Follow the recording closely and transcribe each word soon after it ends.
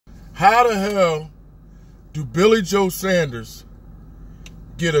How the hell do Billy Joe Sanders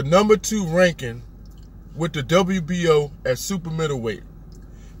get a #2 ranking with the WBO at super middleweight?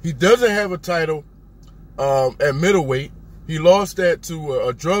 He doesn't have a title at middleweight. He lost that to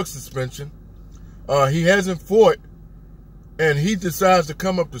a drug suspension. He hasn't fought, and he decides to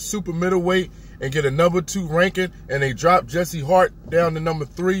come up to super middleweight and get a #2 ranking, and they drop Jesse Hart down to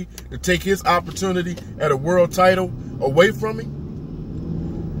 #3 to take his opportunity at a world title away from him.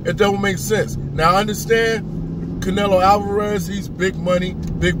 It don't make sense. Now, I understand Canelo Alvarez, he's big money,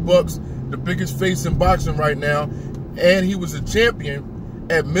 big bucks, the biggest face in boxing right now, and he was a champion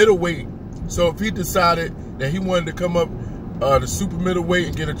at middleweight. So if he decided that he wanted to come up to super middleweight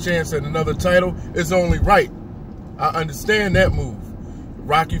and get a chance at another title, it's only right. I understand that move.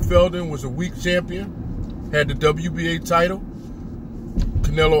 Rocky Feldon was a weak champion, had the WBA title.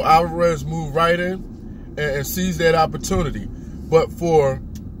 Canelo Alvarez moved right in and seized that opportunity. But for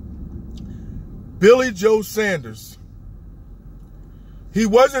Billy Joe Sanders, he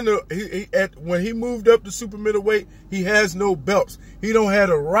wasn't when he moved up to super middleweight, he has no belts. He don't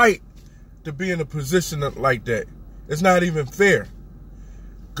have a right to be in a position like that. It's not even fair.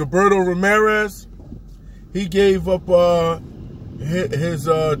 Gilberto Ramirez, he gave up his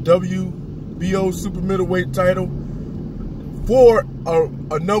WBO super middleweight title for a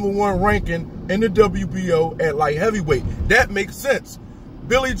 #1 ranking in the WBO at light heavyweight. That makes sense.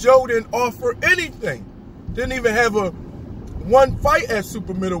 Billy Joe didn't offer anything. Didn't even have one fight at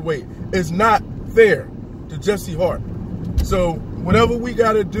super middleweight. It's not fair to Jesse Hart. So whatever we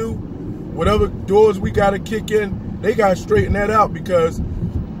got to do, whatever doors we got to kick in, they got to straighten that out, because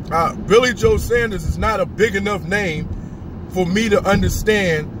Billy Joe Sanders is not a big enough name for me to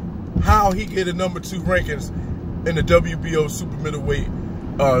understand how he get a #2 rankings in the WBO super middleweight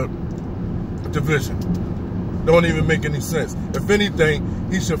division. Don't even make any sense. If anything,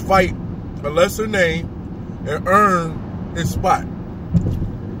 he should fight a lesser name and earn his spot,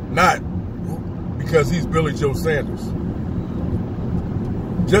 not because he's Billy Joe Sanders.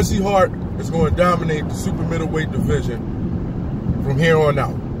 Jesse Hart is going to dominate the super middleweight division from here on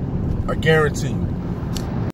out. I guarantee you.